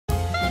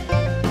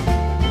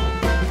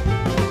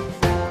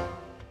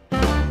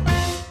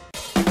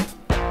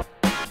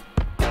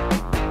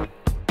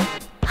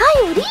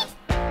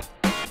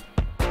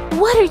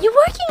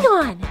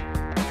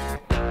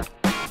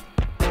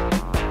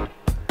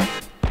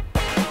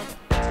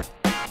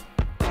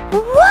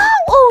Wow,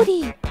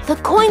 Odie! The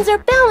coins are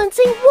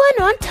balancing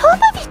one on top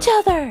of each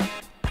other!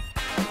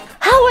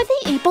 How are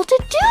they able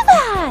to do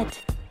that?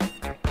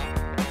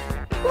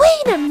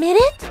 Wait a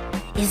minute!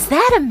 Is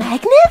that a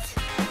magnet?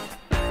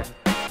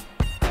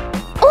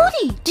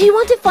 Odie, do you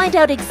want to find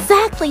out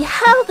exactly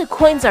how the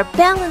coins are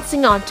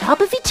balancing on top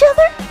of each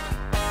other?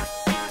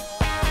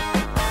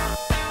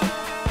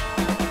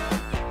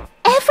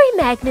 Every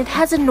magnet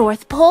has a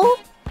north pole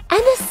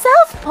and a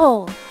south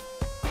pole.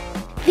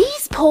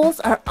 These poles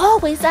are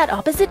always at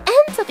opposite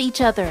ends of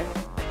each other.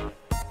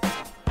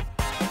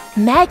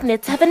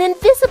 Magnets have an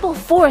invisible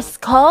force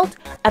called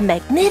a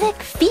magnetic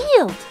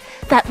field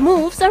that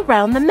moves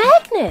around the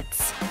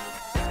magnets.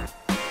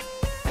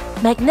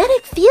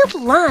 Magnetic field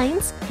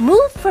lines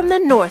move from the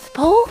North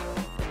Pole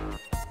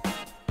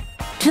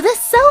to the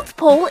South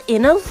Pole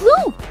in a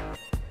loop.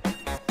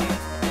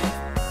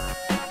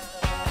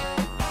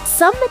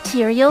 Some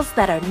materials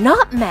that are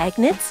not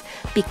magnets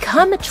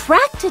become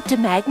attracted to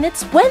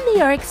magnets when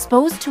they are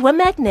exposed to a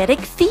magnetic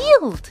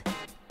field.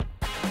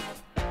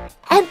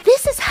 And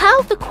this is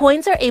how the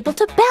coins are able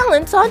to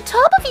balance on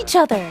top of each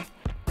other.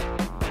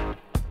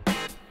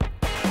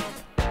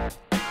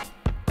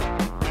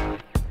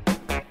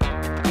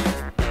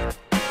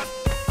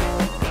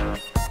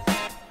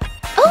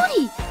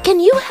 Odie, can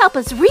you help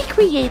us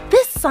recreate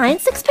this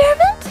science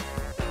experiment?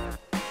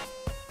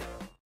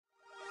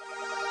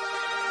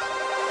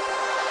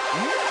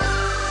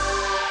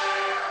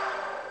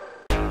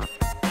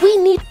 We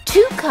need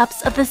 2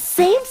 cups of the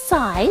same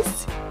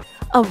size,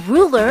 a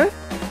ruler,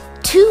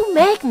 2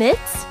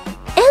 magnets,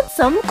 and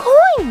some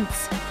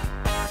coins.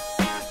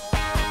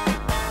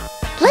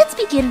 Let's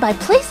begin by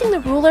placing the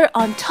ruler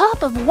on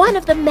top of one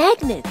of the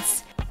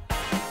magnets.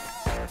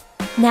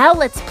 Now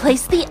let's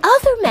place the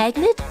other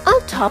magnet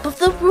on top of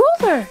the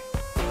ruler.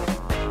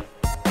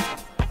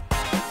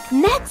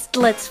 Next,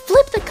 let's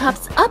flip the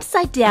cups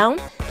upside down,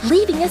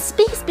 leaving a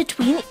space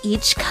between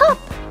each cup.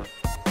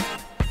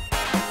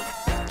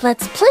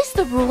 Let's place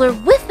the ruler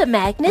with the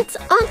magnets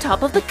on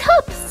top of the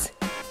cups.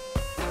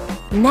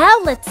 Now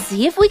let's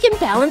see if we can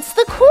balance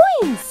the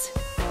coins.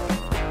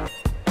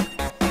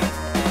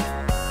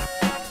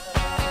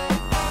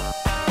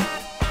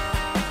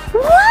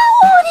 Wow,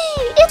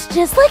 Odie! It's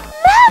just like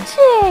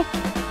magic!